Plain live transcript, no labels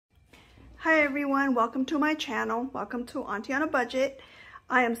Hi everyone, welcome to my channel. Welcome to Auntie on a Budget.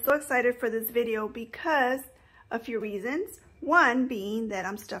 I am so excited for this video because a few reasons. One being that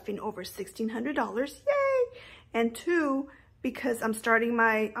I'm stuffing over $1,600, yay! And two, because I'm starting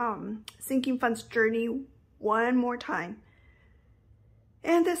my sinking funds journey one more time.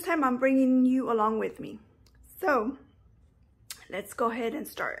 And this time I'm bringing you along with me. So let's go ahead and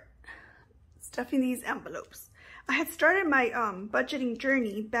start stuffing these envelopes. I had started my budgeting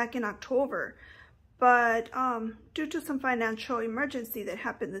journey back in October, but due to some financial emergency that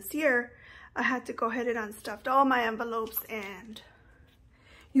happened this year, I had to go ahead and unstuff all my envelopes and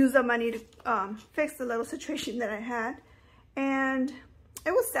use the money to fix the little situation that I had. And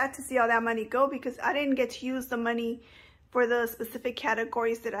it was sad to see all that money go because I didn't get to use the money for the specific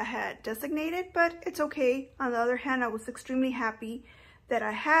categories that I had designated, but it's okay. On the other hand, I was extremely happy that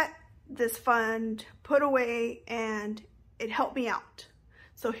I had this fund put away and it helped me out.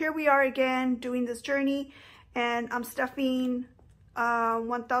 So here we are again doing this journey, and I'm stuffing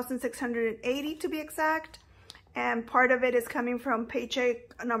 1,680 to be exact, and part of it is coming from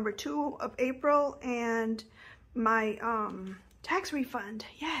paycheck number 2 of April and my tax refund.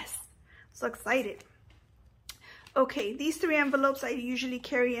 Yes, so excited. Okay, these 3 envelopes I usually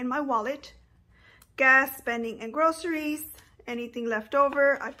carry in my wallet: gas, spending, and groceries. Anything left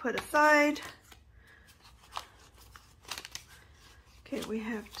over, I put aside. Okay, we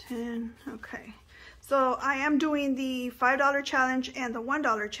have 10. Okay, so I am doing the $5 challenge and the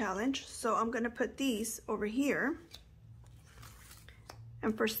 $1 challenge. So I'm going to put these over here.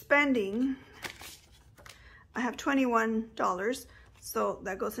 And for spending, I have $21. So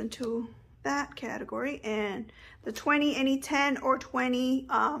that goes into that category. And the 20, any 10 or 20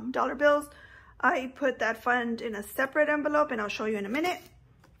 dollar bills, I put that fund in a separate envelope, and I'll show you in a minute.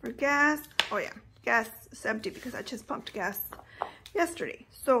 For gas, oh yeah, gas is empty because I just pumped gas yesterday.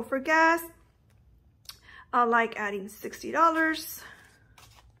 So for gas, I like adding $60,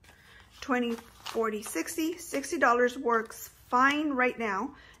 20, 40, 60. $60 works fine right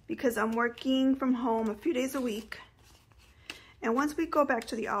now because I'm working from home a few days a week. And once we go back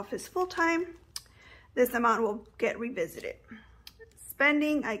to the office full time, this amount will get revisited.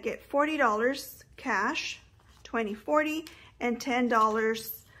 Spending, I get $40 cash, 20, 40, and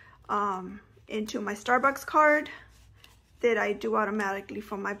 $10 into my Starbucks card that I do automatically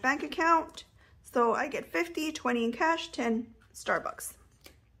from my bank account. So I get 50, 20 in cash, 10 Starbucks.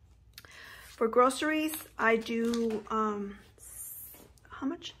 For groceries, I do, how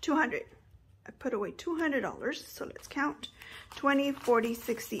much? 200. I put away $200, so let's count. 20, 40,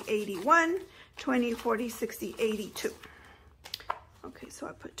 60, 81, 20, 40, 60, 82. Okay, so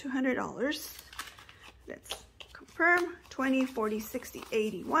I put $200. Let's confirm. 20, 40, 60,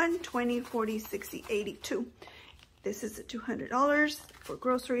 81, 20, 40, 60, 82. This is the $200 for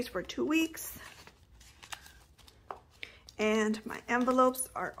groceries for 2 weeks. And my envelopes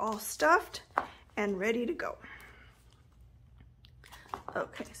are all stuffed and ready to go.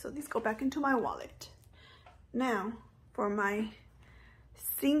 Okay, so these go back into my wallet. Now, for my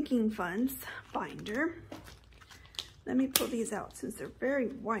sinking funds binder, let me pull these out since they're very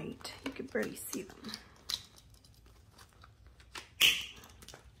white. You can barely see them.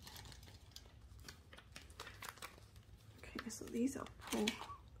 Okay, so these I'll pull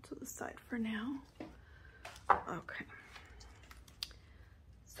to the side for now. Okay.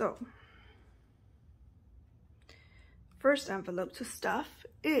 So, first envelope to stuff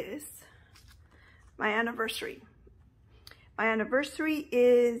is my anniversary. My anniversary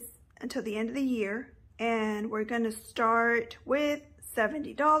is until the end of the year. And we're going to start with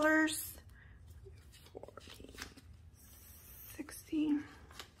 $70, 40, 60,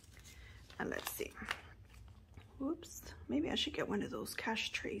 and let's see. Whoops, maybe I should get one of those cash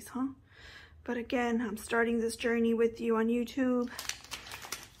trays, huh? But again, I'm starting this journey with you on YouTube,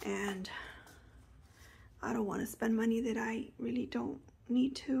 and I don't want to spend money that I really don't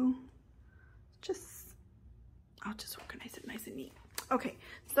need to. I'll just organize it nice and neat. Okay,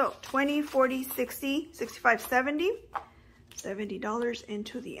 so 20, 40, 60, 65, 70. $70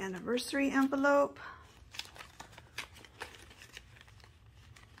 into the anniversary envelope.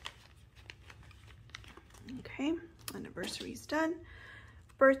 Okay, anniversary is done.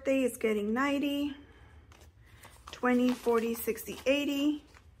 Birthday is getting 90. 20, 40, 60, 80,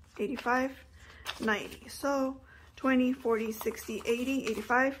 85, 90. So 20, 40, 60, 80,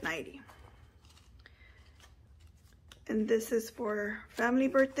 85, 90. And this is for family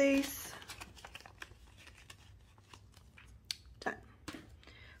birthdays. Done.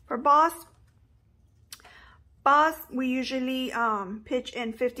 For boss, we usually pitch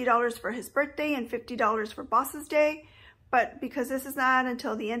in $50 for his birthday and $50 for boss's day. But because this is not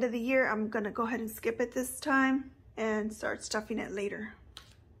until the end of the year, I'm gonna go ahead and skip it this time and start stuffing it later.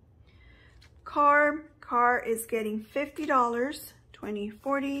 Car is getting $50, 20,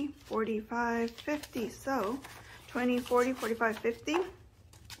 40, 45, 50. So 20, 40, 45, 50.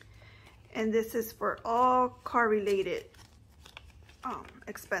 And this is for all car related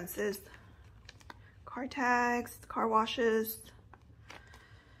expenses. Car tags, car washes,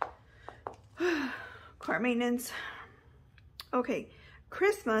 car maintenance. Okay,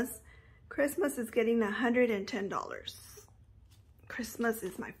 Christmas is getting $110. Christmas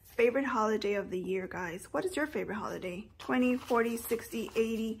is my favorite holiday of the year, guys. What is your favorite holiday? 20, 40, 60,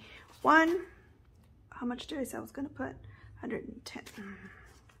 80, 1. How much did I say I was gonna put? 110.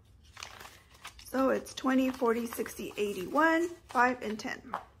 So it's 20, 40, 60, 80, 1, 5, and 10.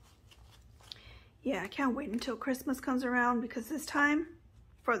 Yeah, I can't wait until Christmas comes around because this time,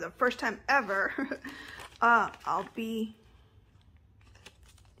 for the first time ever, I'll be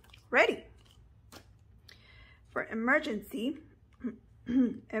ready. For emergency,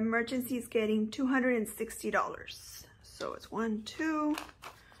 emergency is getting $260. So it's 1, 2,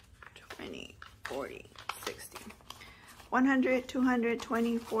 20, 40, 60. 100, 200,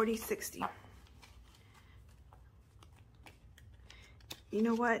 20, 40, 60. You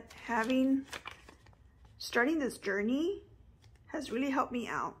know what? Starting this journey has really helped me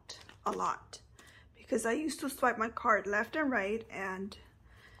out a lot because I used to swipe my card left and right, and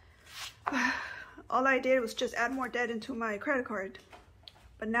all I did was just add more debt into my credit card.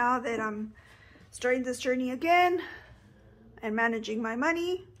 But now that I'm starting this journey again and managing my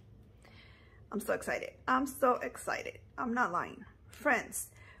money, I'm so excited. I'm so excited. I'm not lying. Friends.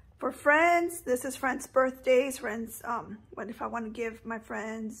 For friends, this is friends' birthdays. Friends, what if I want to give my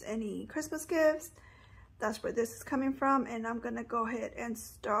friends any Christmas gifts? That's where this is coming from. And I'm going to go ahead and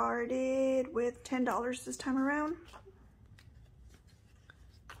start it with $10 this time around.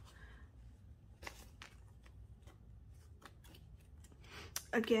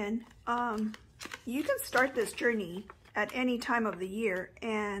 Again, you can start this journey at any time of the year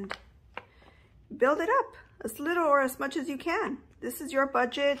and build it up as little or as much as you can. This is your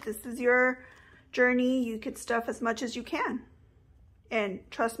budget. This is your journey. You can stuff as much as you can. And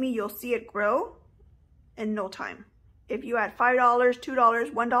trust me, you'll see it grow in no time. If you add $5,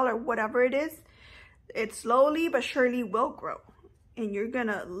 $2, $1, whatever it is, it slowly but surely will grow. And you're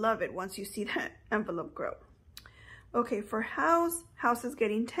gonna love it once you see that envelope grow. Okay, for house is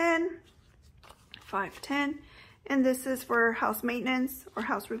getting 10, 5, 10. And this is for house maintenance or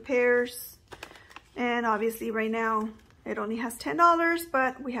house repairs. And obviously right now it only has $10,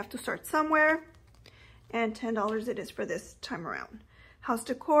 but we have to start somewhere. And $10 it is for this time around. House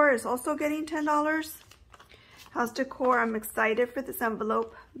decor is also getting $10. House decor, I'm excited for this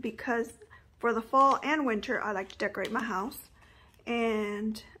envelope because for the fall and winter, I like to decorate my house.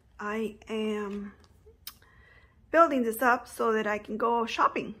 And I am building this up so that I can go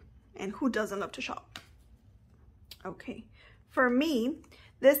shopping. And who doesn't love to shop? Okay, for me,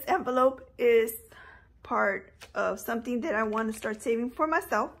 this envelope is part of something that I want to start saving for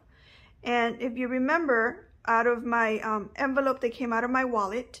myself. And if you remember, out of my envelope that came out of my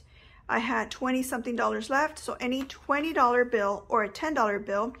wallet, I had 20-something dollars left. So any $20 bill or a $10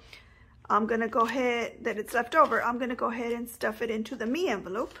 bill, I'm gonna go ahead, that it's left over, I'm gonna go ahead and stuff it into the me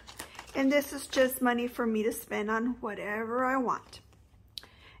envelope. And this is just money for me to spend on whatever I want.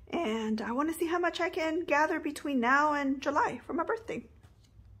 And I want to see how much I can gather between now and July for my birthday.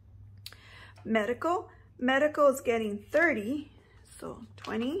 Medical is getting 30. So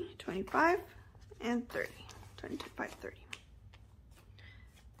 20, 25, and 30. 25, 30.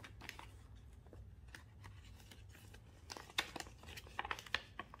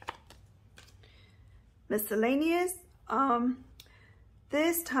 Miscellaneous.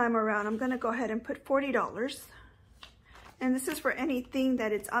 This time around, I'm going to go ahead and put $40. And this is for anything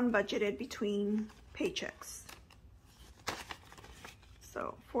that it's unbudgeted between paychecks.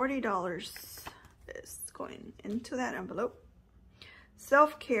 So $40 is going into that envelope.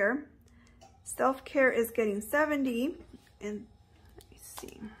 Self-care. Self-care is getting 70. And let me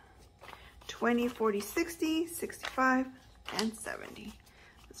see. 20, 40, 60, 65, and 70.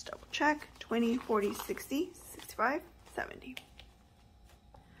 Let's double check. 20, 40, 60, 65, 70.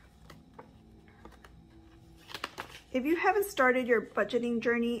 If you haven't started your budgeting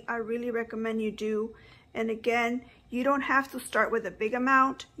journey, I really recommend you do. And again, you don't have to start with a big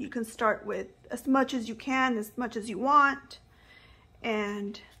amount. You can start with as much as you can, as much as you want.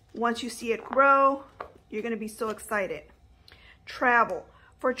 And once you see it grow, you're gonna be so excited. Travel.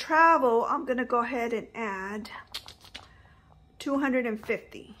 For travel, I'm gonna go ahead and add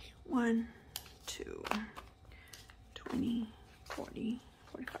 250. 1, 2, 20, 40,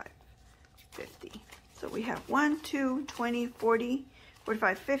 45, 50. So we have 1, 2, 20, 40,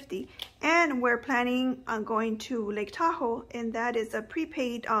 45, 50. And we're planning on going to Lake Tahoe, and that is a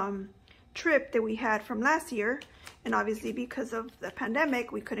prepaid trip that we had from last year. And obviously because of the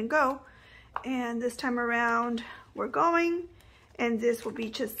pandemic, we couldn't go. And this time around, we're going, and this will be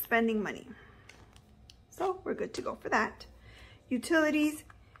just spending money. So we're good to go for that. Utilities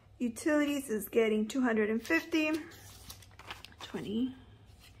is getting 250, 20,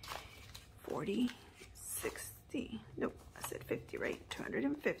 40, 60. Nope, I said 50, right?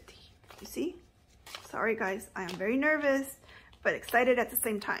 250. You see? Sorry guys, I am very nervous, but excited at the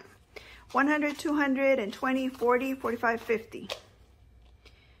same time. 100, 200, and 20, 40, 45, 50.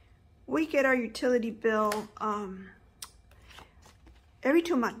 We get our utility bill every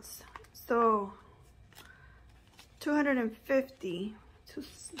 2 months. So 250 to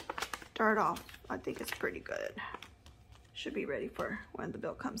start off, I think it's pretty good. Should be ready for when the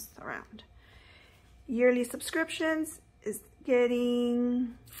bill comes around. Yearly subscriptions is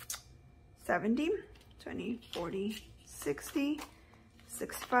getting 70, 20, 40, 60,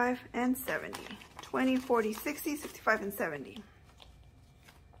 65, and 70. 20, 40, 60, 65, and 70.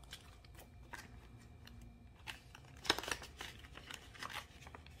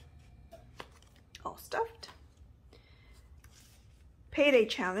 All stuffed. Payday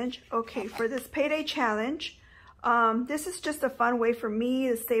challenge. Okay, for this payday challenge, this is just a fun way for me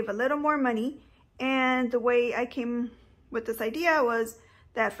to save a little more money. And the way I came with this idea was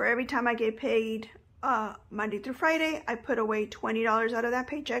that for every time I get paid Monday through Friday, I put away $20 out of that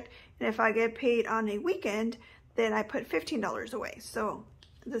paycheck. And if I get paid on a weekend, then I put $15 away. So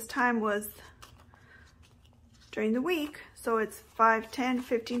this time was during the week. So it's 5, 10,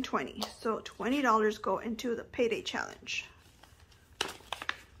 15, 20. So $20 go into the payday challenge.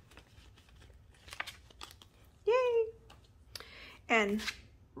 Yay! And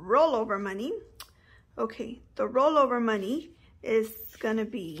rollover money. Okay, the rollover money is gonna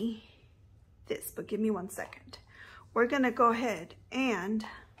be this, but give me 1 second. We're gonna go ahead and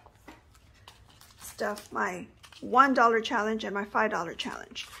stuff my $1 challenge and my $5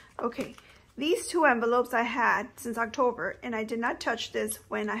 challenge. Okay, these 2 envelopes I had since October, and I did not touch this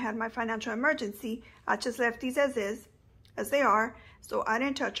when I had my financial emergency. I just left these as is, as they are, so I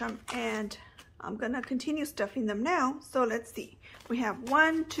didn't touch them, and I'm gonna continue stuffing them now. So let's see. We have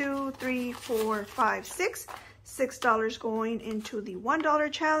 1, 2, 3, 4, 5, 6. $6 going into the $1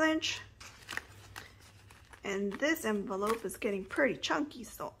 challenge. And this envelope is getting pretty chunky,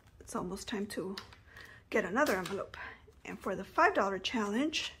 so it's almost time to get another envelope. And for the $5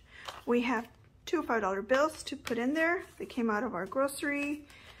 challenge, we have 2 $5 bills to put in there. They came out of our grocery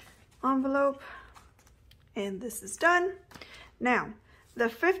envelope. And this is done. Now, the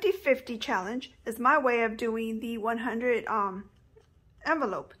 50-50 challenge is my way of doing the 100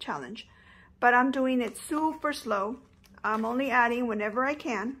 envelope challenge, but I'm doing it super slow. I'm only adding whenever I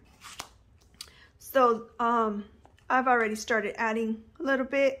can. So I've already started adding a little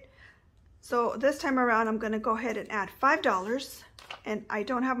bit. So this time around, I'm gonna go ahead and add $5, and I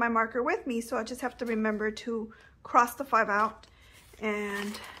don't have my marker with me, so I just have to remember to cross the 5 out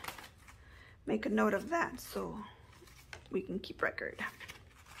and make a note of that so we can keep record.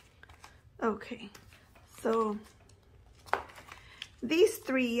 Okay, so these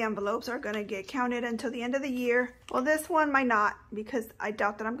 3 envelopes are gonna get counted until the end of the year. Well, this one might not, because I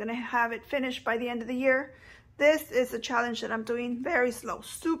doubt that I'm gonna have it finished by the end of the year. This is a challenge that I'm doing very slow,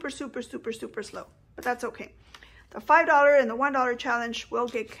 super slow, but that's okay. The $5 and the $1 challenge will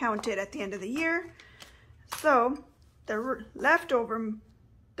get counted at the end of the year. So the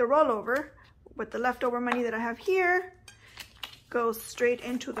rollover with the leftover money that I have here goes straight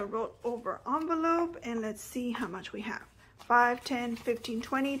into the rollover envelope, and let's see how much we have. 5, 10, 15,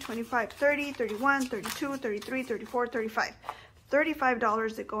 20, 25, 30, 31, 32, 33, 34, 35.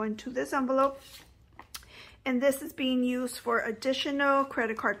 $35 that go into this envelope. And this is being used for additional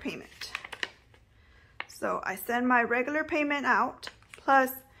credit card payment. So I send my regular payment out,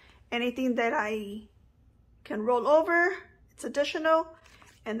 plus anything that I can roll over, it's additional,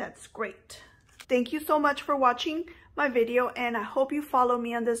 and that's great. Thank you so much for watching my video, and I hope you follow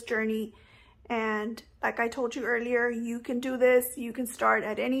me on this journey. And like I told you earlier, you can do this. You can start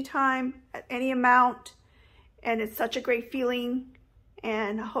at any time, at any amount, and it's such a great feeling.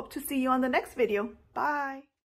 And I hope to see you on the next video. Bye.